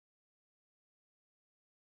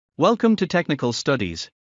Welcome to Technical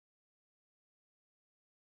Studies.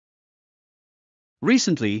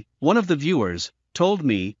 Recently, one of the viewers told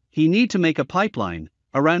me he need to make a pipeline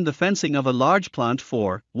around the fencing of a large plant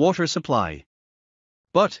for water supply.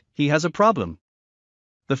 But he has a problem.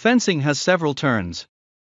 The fencing has several turns.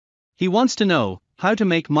 He wants to know how to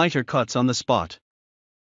make miter cuts on the spot.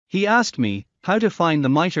 He asked me how to find the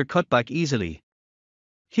miter cutback easily.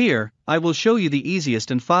 Here, I will show you the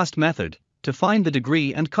easiest and fast method to find the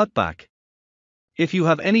degree and cutback. If you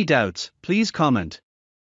have any doubts, please comment.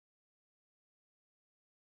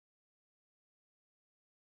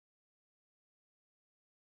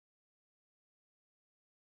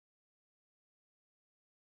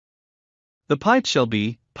 The pipe shall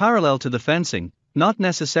be parallel to the fencing, not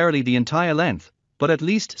necessarily the entire length, but at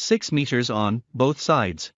least 6 meters on both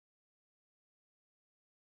sides.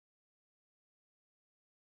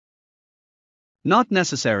 Not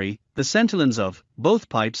necessary, the centerlines of both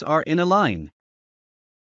pipes are in a line.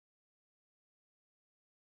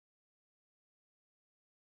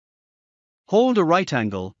 Hold a right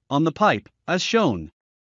angle on the pipe, as shown.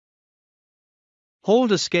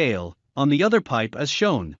 Hold a scale on the other pipe as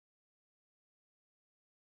shown.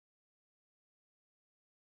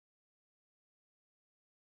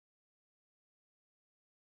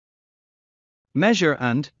 Measure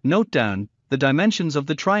and note down the dimensions of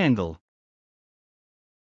the triangle.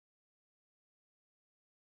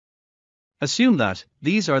 Assume that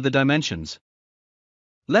these are the dimensions.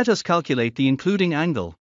 Let us calculate the including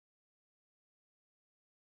angle.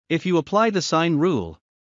 If you apply the sine rule,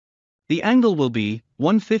 the angle will be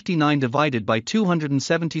 159 divided by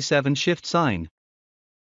 277 shift sine.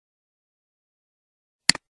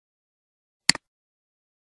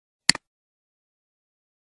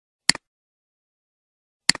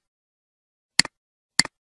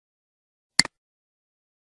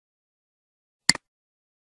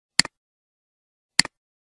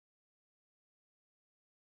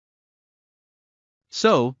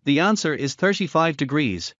 So, the answer is 35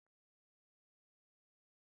 degrees.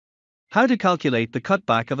 How to calculate the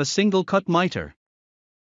cutback of a single cut miter?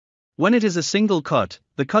 When it is a single cut,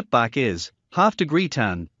 the cutback is ½ degree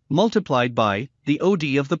tan multiplied by the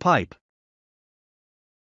OD of the pipe.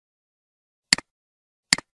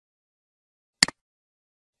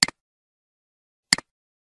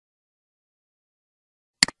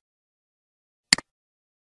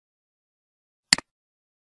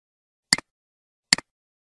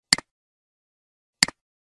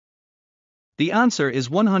 The answer is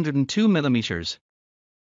 102 millimeters.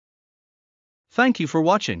 Thank you for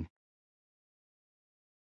watching.